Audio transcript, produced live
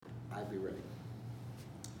be ready.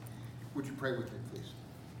 Would you pray with me, please?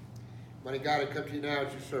 Mighty God, I come to you now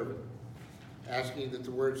as your servant, asking that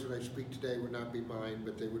the words that I speak today would not be mine,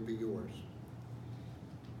 but they would be yours.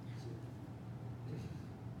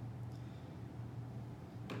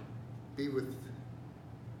 Be with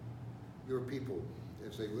your people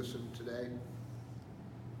as they listen today,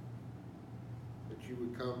 that you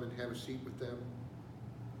would come and have a seat with them,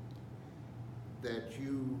 that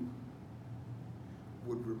you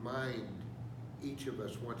would remind each of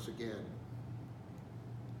us once again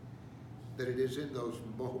that it is in those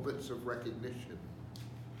moments of recognition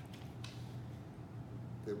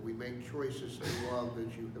that we make choices to love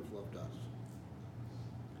as you have loved us.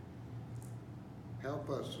 Help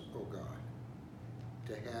us, oh God,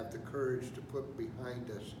 to have the courage to put behind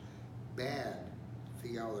us bad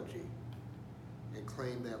theology and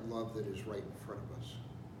claim that love that is right in front of us.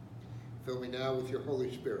 Fill me now with your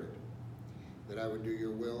Holy Spirit, that I would do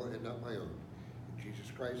your will and not my own. In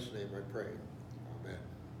Jesus Christ's name I pray. Amen.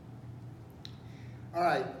 All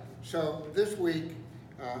right, so this week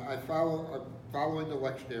I'm following the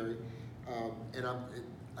lectionary, and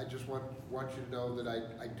I just want you to know that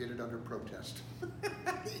I did it under protest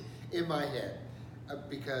in my head,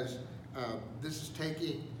 because this is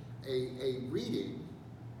taking a reading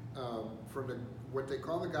from what they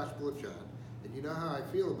call the Gospel of John, and you know how I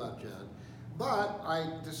feel about John, but I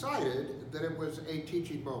decided that it was a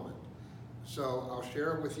teaching moment. So I'll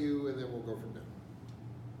share it with you, and then we'll go from there.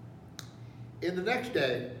 In the next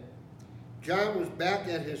day, John was back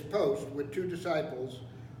at his post with two disciples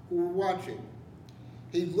who were watching.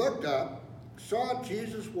 He looked up, saw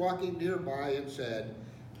Jesus walking nearby, and said,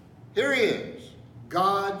 "Here he is,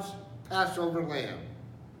 God's Passover lamb."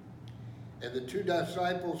 And the two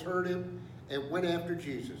disciples heard him and went after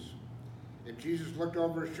Jesus. And Jesus looked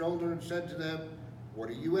over his shoulder and said to them, "What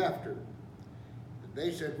are you after?" And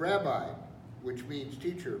they said, "Rabbi," which means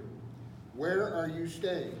teacher, "where are you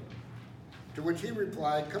staying?" To which he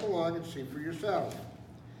replied, "Come along and see for yourself."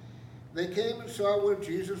 They came and saw where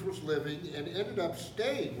Jesus was living and ended up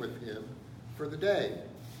staying with him for the day.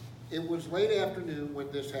 It was late afternoon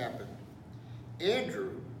when this happened.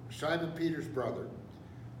 Andrew, Simon Peter's brother,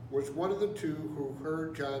 was one of the two who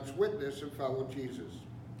heard John's witness and followed Jesus.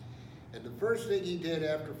 And the first thing he did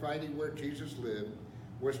after finding where Jesus lived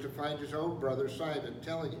was to find his own brother Simon,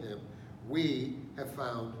 telling him, "We have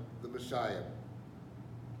found the Messiah."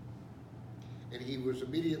 And he was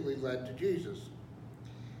immediately led to Jesus.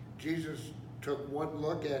 Jesus took one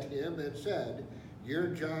look at him and said, "You're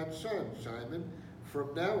John's son, Simon.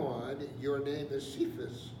 From now on, your name is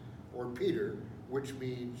Cephas, or Peter, which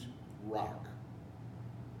means rock."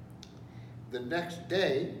 The next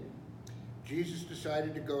day, Jesus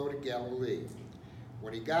decided to go to Galilee.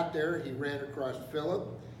 When he got there, he ran across Philip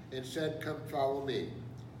and said, "Come follow me."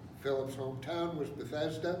 Philip's hometown was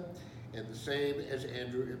Bethsaida, and the same as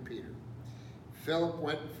Andrew and Peter. Philip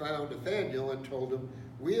went and found Nathanael and told him,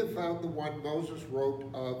 "We have found the one Moses wrote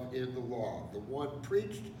of in the law, the one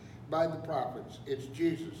preached by the prophets. It's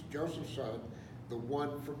Jesus, Joseph's son, the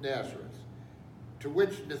one from Nazareth." To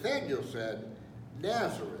which Nathanael said,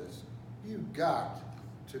 "Nazareth? You got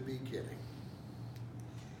to be kidding."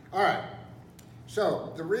 All right,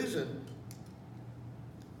 so the reason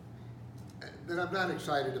that I'm not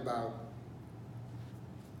excited about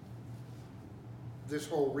this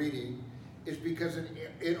whole reading is because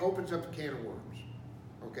it opens up a can of worms,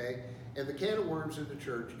 okay? And the can of worms in the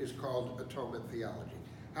church is called atonement theology.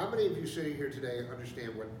 How many of you sitting here today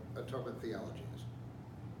understand what atonement theology is?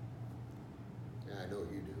 Yeah, I know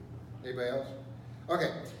you do. Anybody else?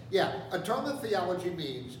 Okay, yeah, atonement theology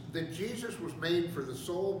means that Jesus was made for the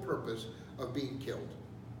sole purpose of being killed.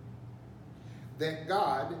 That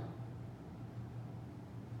God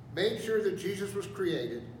made sure that Jesus was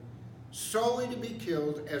created solely to be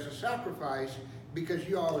killed as a sacrifice because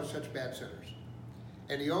you all are such bad sinners.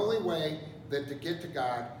 And the only way that to get to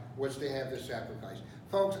God was to have this sacrifice.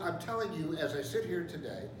 Folks, I'm telling you, as I sit here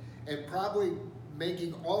today, and probably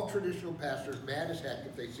making all traditional pastors mad as heck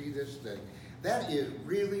if they see this thing, that is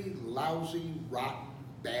really lousy, rotten,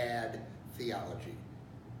 bad theology.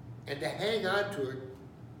 And to hang on to it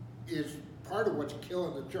is part of what's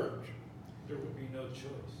killing the church. There would be no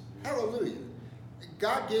choice. Hallelujah.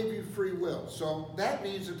 God gave you free will, so that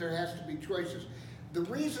means that there has to be choices. The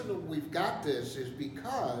reason that we've got this is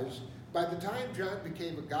because by the time John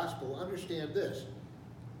became a gospel, understand this,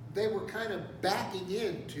 they were kind of backing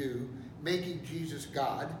into making Jesus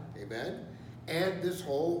God, amen, and this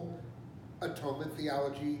whole atonement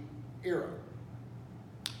theology era.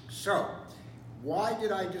 So, why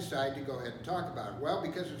did I decide to go ahead and talk about it? Well,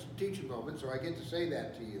 because it's a teaching moment, so I get to say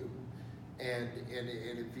that to you. And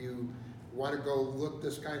if you want to go look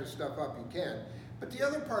this kind of stuff up, you can. But the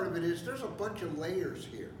other part of it is there's a bunch of layers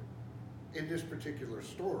here in this particular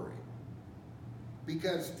story.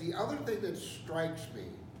 Because the other thing that strikes me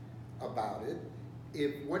about it,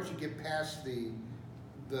 if once you get past the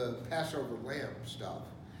Passover lamb stuff,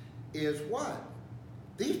 is what?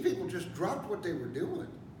 These people just dropped what they were doing.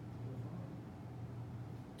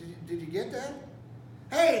 Did you get that?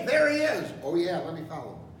 Hey, there he is. Oh yeah, let me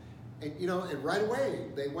follow him. And and right away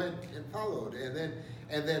they went and followed, and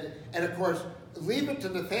of course, leave it to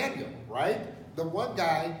Nathaniel, right? The one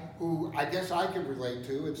guy who I guess I can relate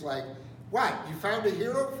to. It's like, what? You found a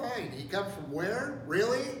hero? Fine. He comes from where?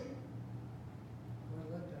 Really?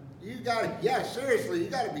 You gotta, yeah, seriously, you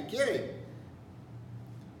gotta be kidding.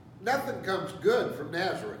 Nothing comes good from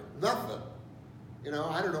Nazareth. Nothing.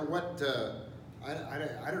 I don't know what,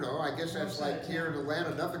 I don't know. I guess that's like here in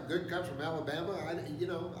Atlanta, nothing good comes from Alabama.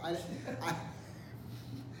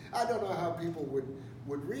 I don't know how people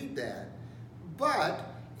would read that.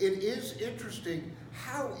 But it is interesting.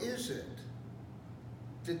 How is it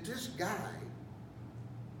that this guy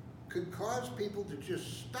could cause people to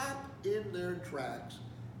just stop in their tracks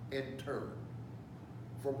and turn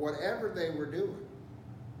from whatever they were doing?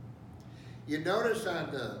 You notice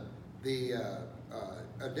on the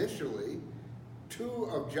initially, two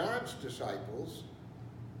of John's disciples,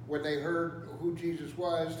 when they heard who Jesus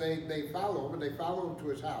was, they follow him, and they follow him to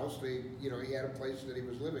his house. He had a place that he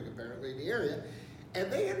was living apparently in the area,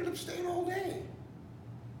 and they ended up staying all day.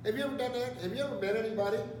 Have you ever done that? Have you ever met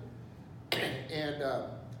anybody? And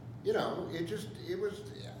it was.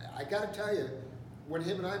 I got to tell you, when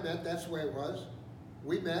him and I met, that's the way it was.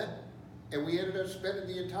 We met, and we ended up spending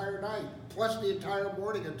the entire night, plus the entire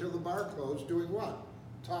morning until the bar closed, doing what?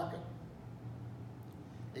 Talking.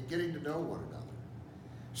 And getting to know one another.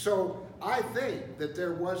 So I think that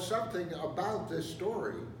there was something about this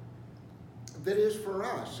story that is for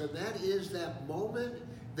us, and that is that moment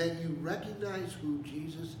that you recognize who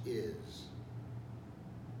Jesus is.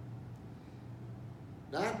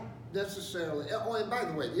 Not necessarily. Oh, and by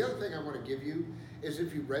the way, the other thing I want to give you is,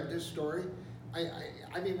 if you read this story,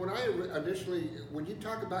 I mean, when you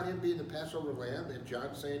talk about him being the Passover lamb and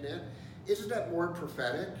John saying that, isn't that more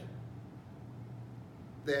prophetic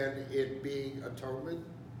than it being atonement?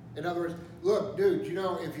 In other words, look, dude,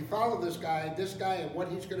 if you follow this guy and what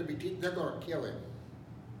he's going to be teaching, they're going to kill him.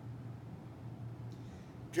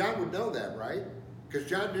 John would know that, right? Because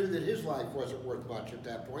John knew that his life wasn't worth much at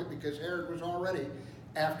that point, because Herod was already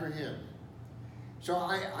after him. So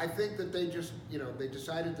I think that they just, they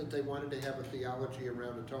decided that they wanted to have a theology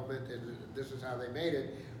around atonement, and this is how they made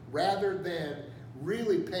it, rather than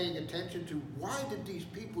really paying attention to why did these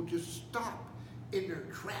people just stop in their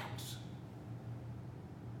tracks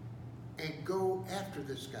and go after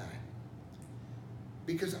this guy.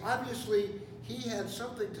 Because obviously he had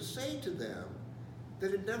something to say to them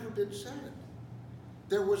that had never been said.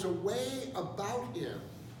 There was a way about him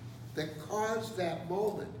that caused that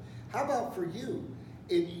moment. How about for you?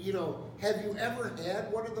 Have you ever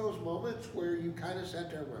had one of those moments where you kind of sat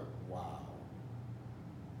there and went, wow.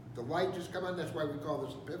 The light just come on. That's why we call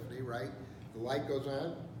this epiphany, right? The light goes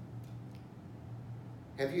on.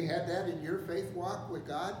 Have you had that in your faith walk with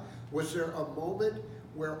God? Was there a moment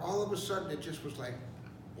where all of a sudden it just was like,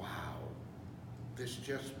 wow, this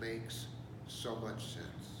just makes so much sense?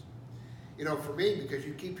 For me, because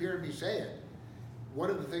you keep hearing me say it, one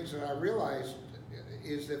of the things that I realized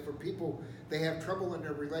is that for people, they have trouble in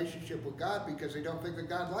their relationship with God because they don't think that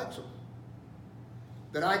God likes them.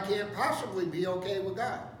 That I can't possibly be okay with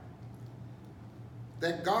God.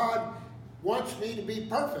 That God wants me to be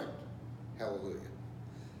perfect. Hallelujah.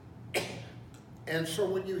 And so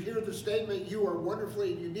when you hear the statement, you are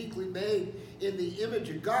wonderfully and uniquely made in the image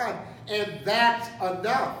of God, and that's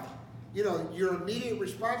enough. Your immediate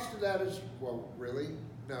response to that is, well, really?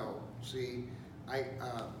 No. See,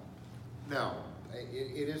 no,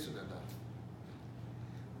 it isn't enough.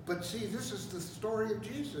 But see, this is the story of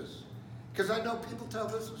Jesus. Because I know people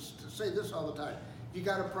say this all the time. You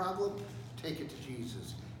got a problem? Take it to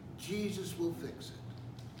Jesus. Jesus will fix it.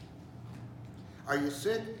 Are you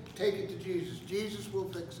sick? Take it to Jesus. Jesus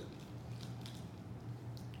will fix it.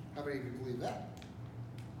 How many of you believe that?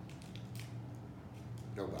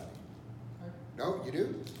 Nobody. No, you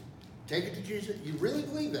do? Take it to Jesus. You really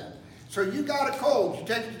believe that? So you got a cold. You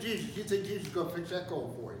take it to Jesus. You think Jesus is going to fix that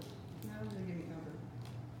cold for you? No, I'm going to give you a number.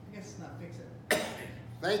 I guess it's not fix it.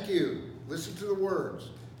 Thank you. Listen to the words,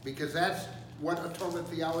 because that's what atonement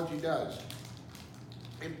theology does.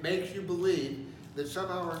 It makes you believe that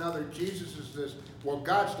somehow or another Jesus is this, well,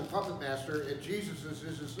 God's the puppet master and Jesus is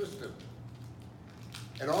his assistant.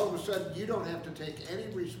 And all of a sudden, you don't have to take any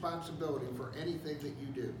responsibility for anything that you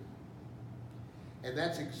do. And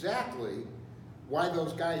that's exactly why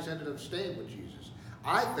those guys ended up staying with Jesus.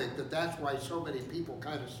 I think that that's why so many people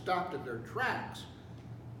kind of stopped in their tracks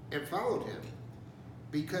and followed him.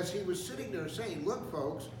 Because he was sitting there saying, look,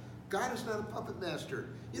 folks, God is not a puppet master.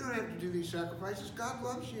 You don't have to do these sacrifices. God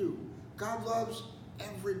loves you. God loves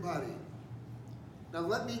everybody. Now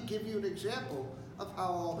let me give you an example of how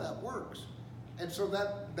all that works. And so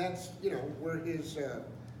that's where his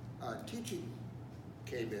teaching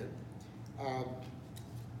came in. How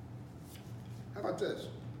about this?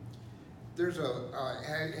 There's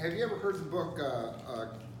have you ever heard the book,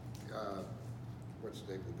 what's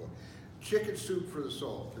the name of the book? Chicken Soup for the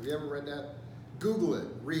Soul. Have you ever read that? Google it,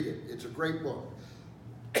 read it. It's a great book.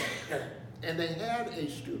 And they had a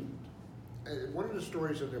student. One of the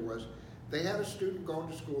stories in there was, they had a student going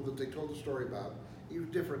to school that they told the story about. He was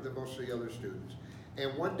different than most of the other students.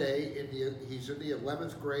 And one day, he's in the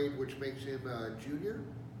 11th grade, which makes him a junior,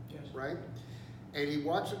 Yes. right? And he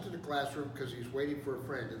walks into the classroom because he's waiting for a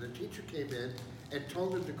friend. And the teacher came in and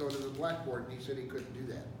told him to go to the blackboard, and he said he couldn't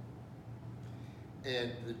do that.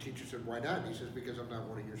 And the teacher said, why not? And he says, because I'm not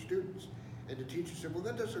one of your students. And the teacher said, well,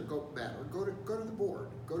 that doesn't matter. Go to the board.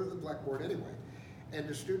 Go to the blackboard anyway. And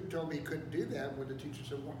the student told me he couldn't do that when the teacher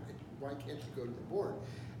said, why can't you go to the board?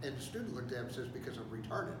 And the student looked at him and says, because I'm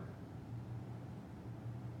retarded.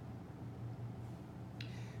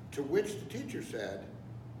 To which the teacher said,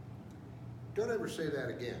 don't ever say that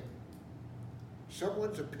again.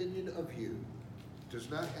 Someone's opinion of you does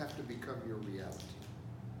not have to become your reality.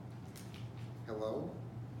 Hello?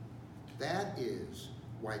 That is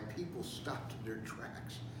why people stopped in their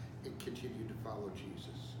tracks and continued to follow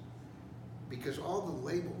Jesus. Because all the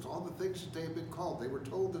labels, all the things that they had been called, they were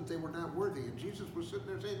told that they were not worthy. And Jesus was sitting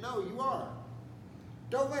there saying, no, you are.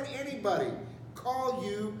 Don't let anybody call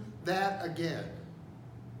you that again.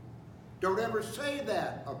 Don't ever say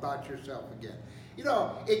that about yourself again. You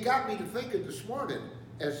know, it got me to thinking this morning,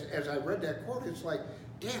 as I read that quote, it's like,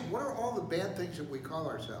 damn, what are all the bad things that we call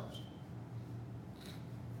ourselves?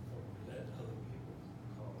 Let other people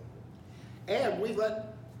call it. And we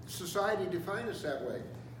let society define us that way.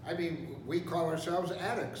 I mean, we call ourselves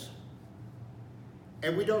addicts.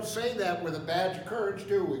 And we don't say that with a badge of courage,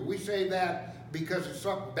 do we? We say that because it's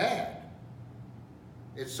something bad.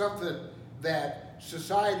 It's something that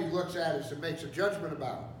society looks at us and makes a judgment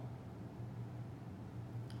about.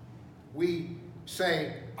 We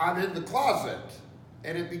say, I'm in the closet,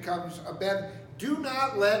 and it becomes a bad. Do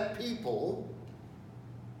not let people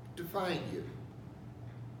define you.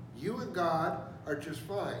 You and God are just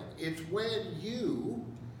fine. It's when you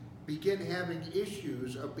begin having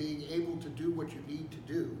issues of being able to do what you need to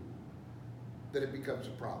do that it becomes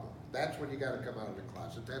a problem. That's when you got to come out of the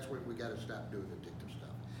closet. That's when we got to stop doing addictive stuff.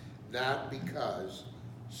 Not because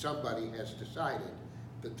somebody has decided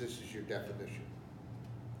that this is your definition.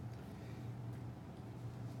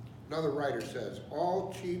 Another writer says,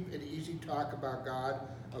 all cheap and easy talk about God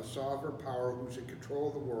of sovereign power who's in control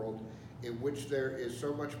of the world, in which there is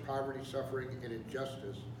so much poverty, suffering, and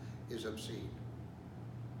injustice, is obscene.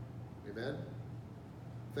 Amen?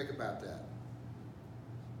 Think about that.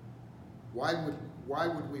 Why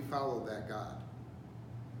would we follow that God?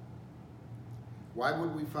 Why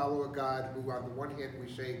would we follow a God who, on the one hand,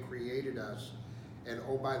 we say created us, and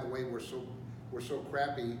oh, by the way, we're so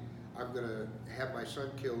crappy, I'm going to have my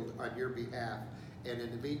son killed on your behalf, and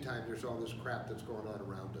in the meantime, there's all this crap that's going on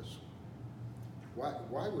around us.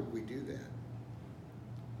 Why would we do that?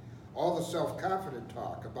 All the self-confident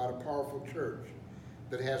talk about a powerful church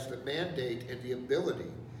that has the mandate and the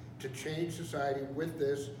ability to change society with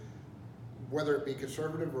this, whether it be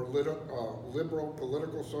conservative or liberal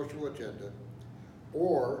political social agenda,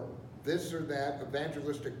 or this or that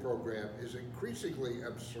evangelistic program, is increasingly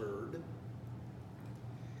absurd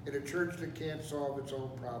in a church that can't solve its own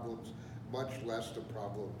problems, much less the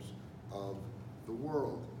problems of the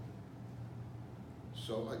world.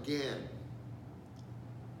 So again,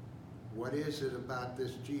 what is it about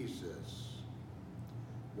this Jesus?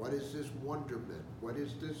 What is this wonderment? What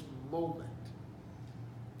is this moment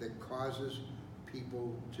that causes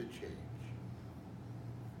people to change?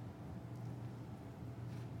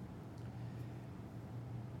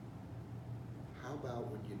 How about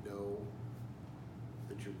when you know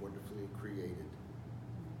that you're wonderfully created,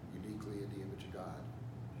 uniquely in the image of God?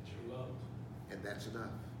 That you're loved. And that's enough.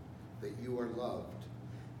 That you are loved.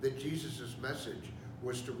 That Jesus' message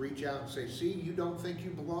was to reach out and say, see, you don't think you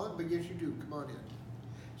belong, but yes you do, come on in.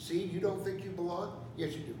 See, you don't think you belong?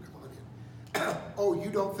 Yes you do, come on in. Oh, you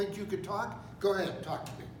don't think you could talk? Go ahead, talk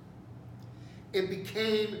to me. It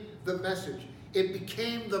became the message. It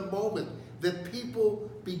became the moment that people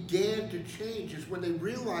began to change, is when they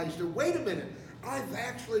realized that, wait a minute, I've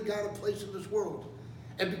actually got a place in this world.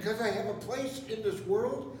 And because I have a place in this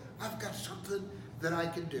world, I've got something that I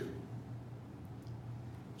can do.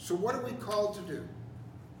 So what are we called to do?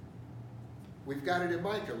 We've got it in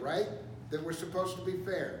Micah, right? That we're supposed to be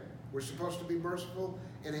fair. We're supposed to be merciful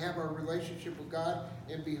and have our relationship with God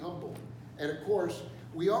and be humble. And of course,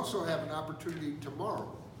 we also have an opportunity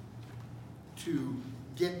tomorrow to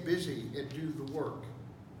get busy and do the work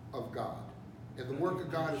of God. And the work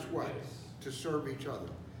of God is what? To serve each other.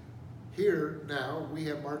 Here now we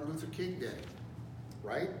have Martin Luther King Day,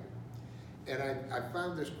 right? And I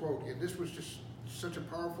found this quote, and this was just such a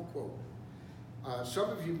powerful quote. Some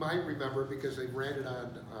of you might remember because they ran it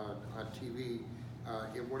on TV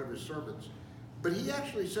in one of his sermons. But he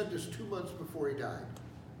actually said this 2 months before he died.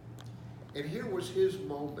 And here was his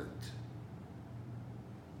moment.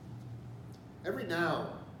 Every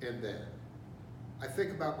now and then, I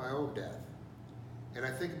think about my own death. And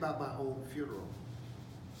I think about my own funeral.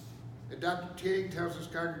 And Dr. King tells his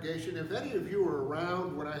congregation, if any of you are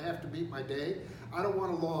around when I have to meet my day, I don't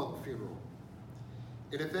want a long funeral.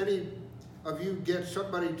 And if any of you get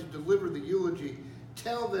somebody to deliver the eulogy,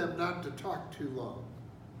 tell them not to talk too long.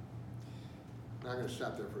 Now I'm going to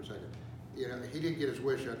stop there for a second. You know, he didn't get his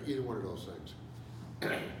wish on either one of those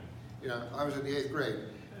things. You know, I was in the 8th grade.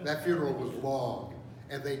 That funeral was long,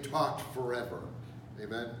 and they talked forever.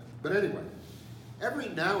 Amen? But anyway, every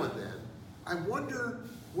now and then, I wonder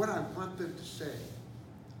what I want them to say.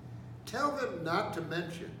 Tell them not to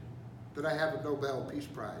mention that I have a Nobel Peace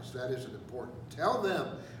Prize. That isn't important. Tell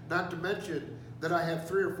them not to mention that I have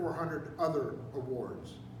 300 or 400 other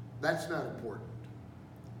awards. That's not important.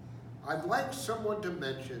 I'd like someone to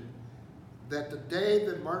mention that the day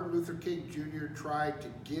that Martin Luther King Jr. tried to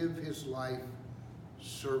give his life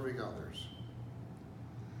serving others.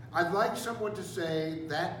 I'd like someone to say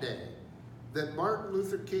that day that Martin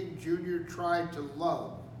Luther King Jr. tried to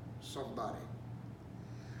love somebody.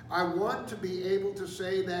 I want to be able to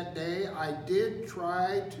say that day I did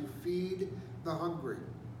try to feed the hungry.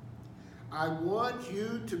 I want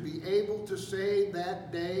you to be able to say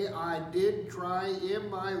that day I did try in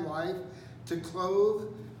my life to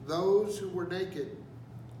clothe those who were naked.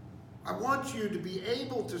 I want you to be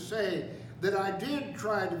able to say that I did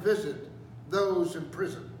try to visit those in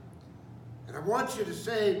prison. And I want you to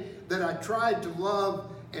say that I tried to love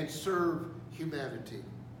and serve humanity.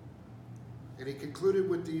 And he concluded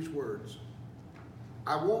with these words,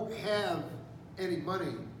 I won't have any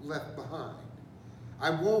money left behind. I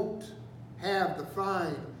won't have the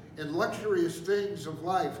fine and luxurious things of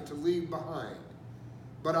life to leave behind.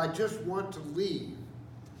 But I just want to leave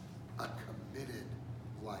a committed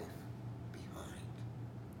life behind.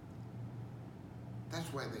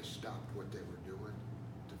 That's why they stopped what they were doing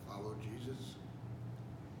to follow Jesus.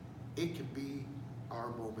 It can be our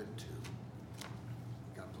moment too.